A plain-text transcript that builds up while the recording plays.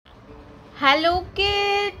Hello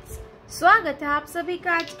kids, स्वागत है आप सभी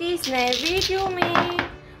का आज के इस नए वीडियो में।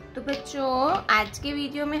 तो बच्चों, आज के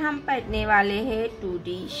वीडियो में हम पढ़ने वाले हैं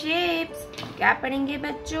 2D शेप्स। क्या पढ़ेंगे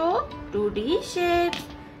बच्चों? 2D shapes.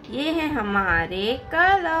 ये है हमारे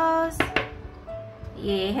कलर्स।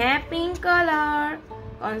 ये है पिंक कलर।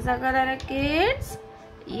 कौन सा कलर है किड्स?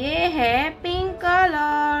 ये है पिंक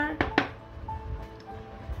कलर।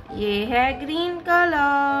 ये है ग्रीन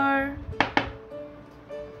कलर।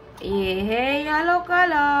 ये है येलो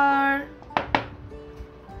कलर।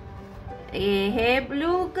 ये है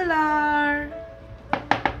ब्लू कलर।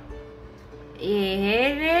 ये है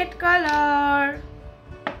रेड कलर।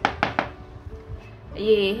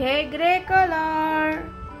 ये है ग्रे कलर।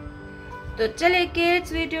 तो चलिए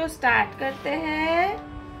किड्स, वीडियो स्टार्ट करते हैं।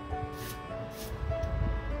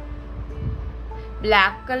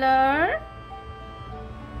 Black colour,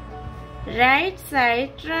 right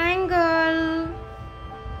side triangle,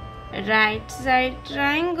 right side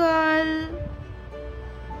triangle.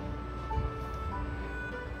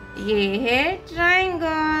 ये है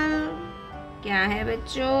ट्रायंगल। क्या है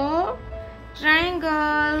बच्चों?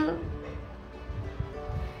 ट्रायंगल।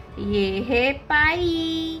 ये है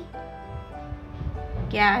पाई।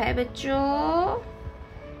 क्या है बच्चों?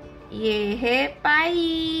 ये है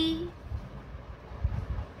पाई।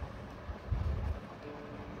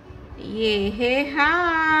 ये है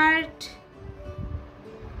heart.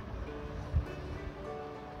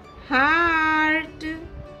 Heart.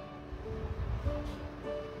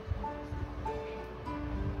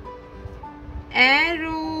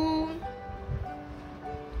 Arrow.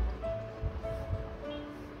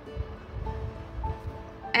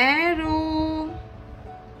 Arrow.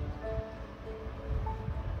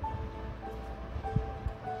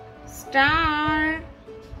 Star.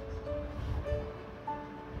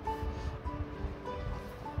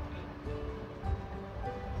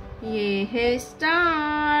 ये है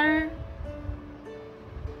star.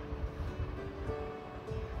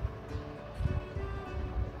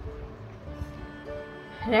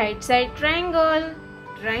 Right side triangle,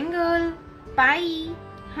 triangle, पाई,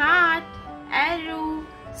 हार्ट, एरो,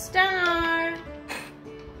 स्टार।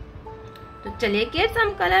 तो चलिए किड्स,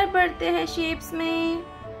 हम कलर पढ़ते हैं शेप्स में।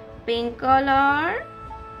 Pink colour,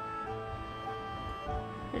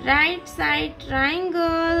 right side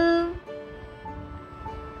triangle,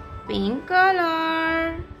 pink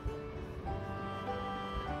colour,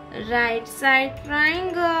 right side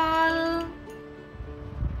triangle,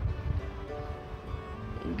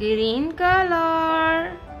 green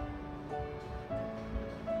color,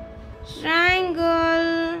 triangle,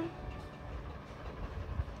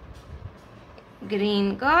 green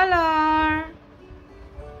color,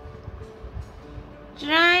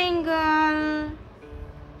 triangle,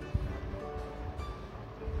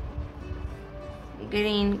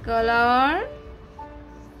 green color,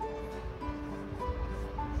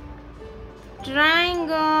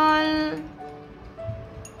 triangle,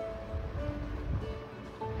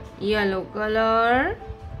 yellow colour,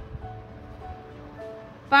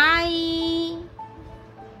 पाई।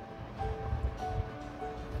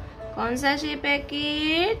 कौन सा shape है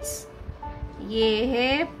kids? ये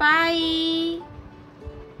है पाई।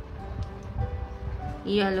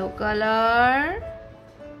 येलो कलर,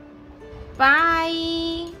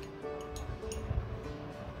 पाई।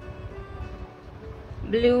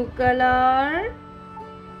 Blue colour,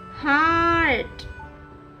 heart.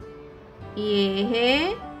 ये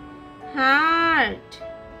है हार्ट।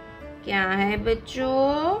 क्या है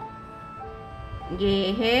बच्चों?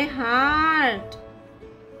 ये है हार्ट।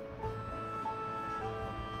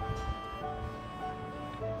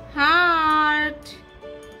 हार्ट।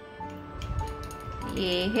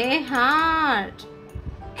 ये है हार्ट।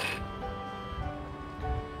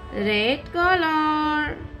 Red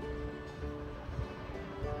colour,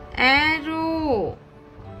 arrow.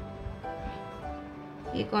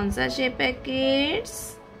 ये कौन सा शेप है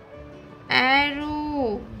kids?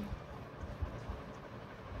 Arrow.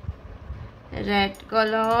 Red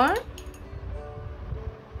colour,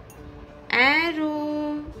 arrow.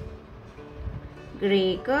 Grey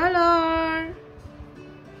colour,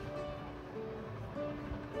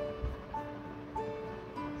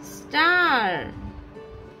 star.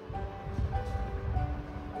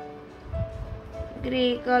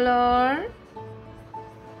 Grey colour,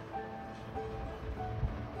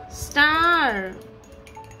 star.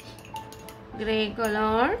 Grey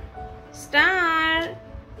colour, star.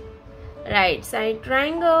 Right side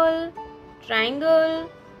triangle, triangle,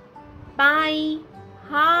 पाई,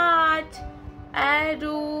 हार्ट,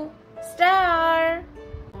 एरो, स्टार।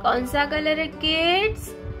 कौन सा कलर है किड्स?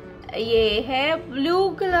 ये है ब्लू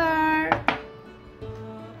कलर।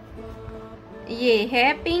 ये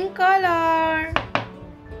है पिंक कलर।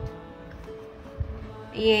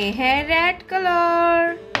 ये है रेड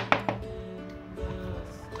कलर।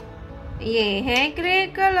 ये है ग्रे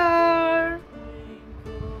कलर।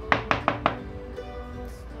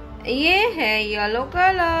 ये है येलो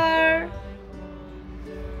कलर।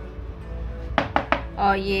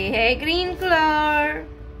 और ये है ग्रीन कलर।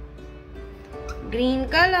 Green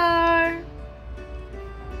colour.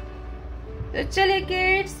 तो चलिए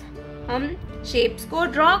किड्स, हम शेप्स को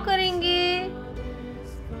ड्रॉ करेंगे।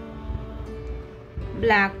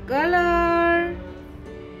 Black colour,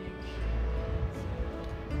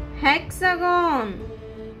 hexagon,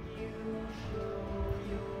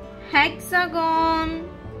 hexagon.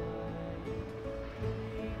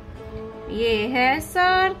 ये है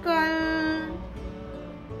सर्कल।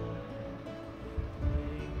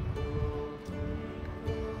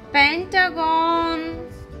 Pentagon,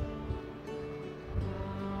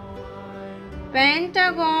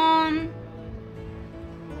 pentagon.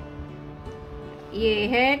 ये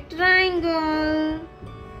है ट्रायंगल।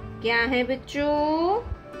 क्या है बच्चों?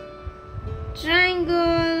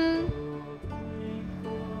 ट्रायंगल।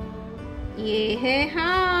 ये है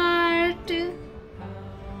heart.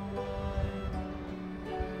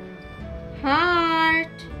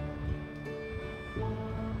 Heart.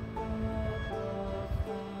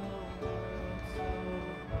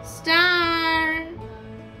 Star.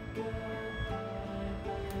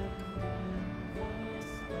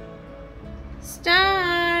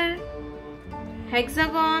 Star.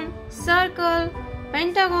 Hexagon, circle,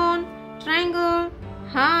 pentagon, triangle,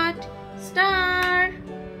 heart, star.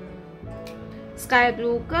 Sky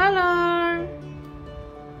blue colour,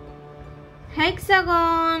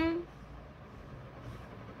 hexagon,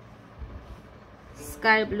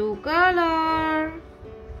 sky blue colour,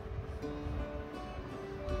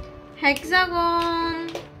 hexagon,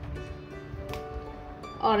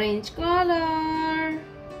 orange colour,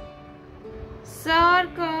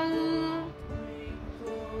 circle,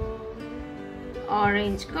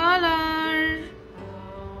 orange colour,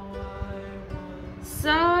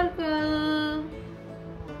 circle,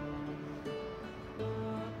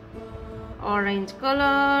 orange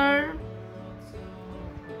colour,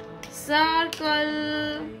 circle,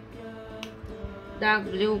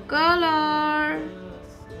 dark blue colour,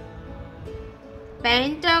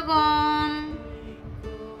 pentagon,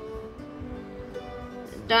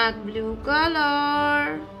 dark blue color,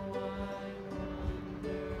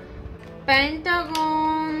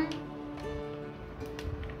 pentagon,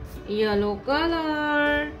 yellow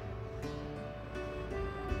color,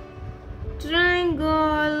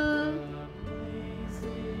 triangle,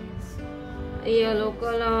 yellow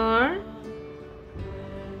color,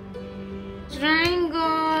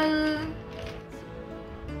 triangle,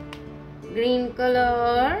 green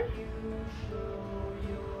color,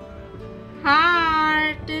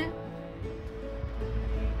 heart,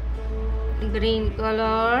 green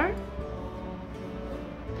color,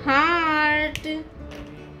 heart,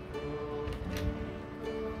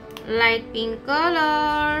 light pink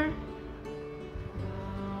color,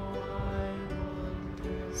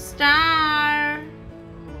 star,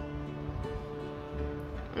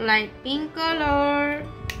 light pink color,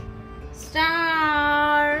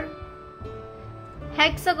 star,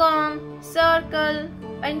 hexagon, circle,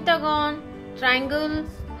 pentagon, triangle,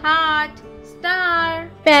 heart, star.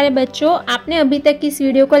 प्यारे बच्चों, आपने अभी तक इस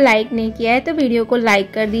video को like नहीं किया है तो वीडियो को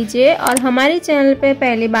लाइक कर दीजिए और हमारे चैनल पे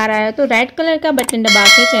पहली बार आया तो रेड कलर का बटन दबा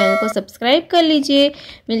के चैनल को सब्सक्राइब कर लीजिए।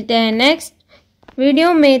 मिलते हैं नेक्स्ट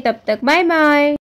वीडियो में, तब तक बाय बाय।